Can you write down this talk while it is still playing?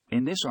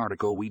In this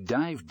article, we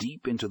dive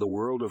deep into the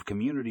world of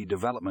community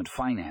development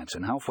finance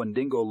and how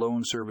Fundingo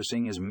loan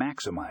servicing is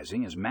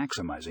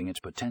maximizing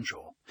its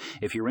potential.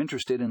 If you're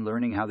interested in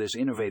learning how this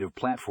innovative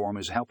platform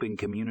is helping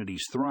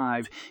communities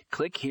thrive,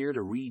 click here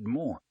to read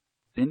more.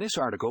 In this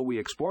article, we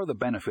explore the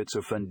benefits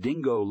of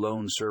Fundingo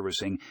loan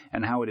servicing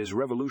and how it is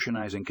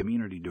revolutionizing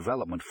community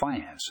development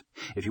finance.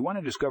 If you want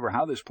to discover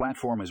how this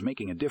platform is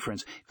making a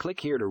difference, click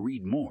here to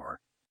read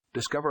more.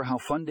 Discover how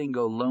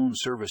Fundingo loan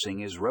servicing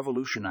is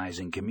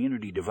revolutionizing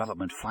community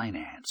development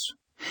finance.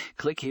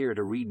 Click here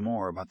to read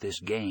more about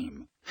this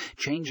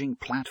game-changing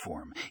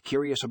platform.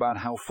 Curious about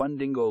how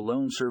Fundingo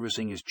loan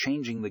servicing is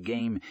changing the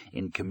game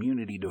in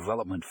community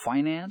development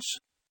finance?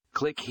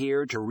 Click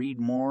here to read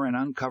more and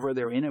uncover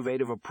their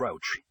innovative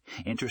approach.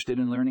 Interested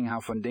in learning how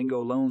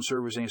Fundingo loan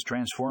servicing is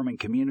transforming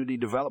community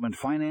development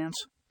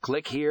finance?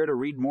 Click here to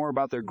read more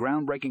about their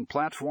groundbreaking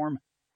platform.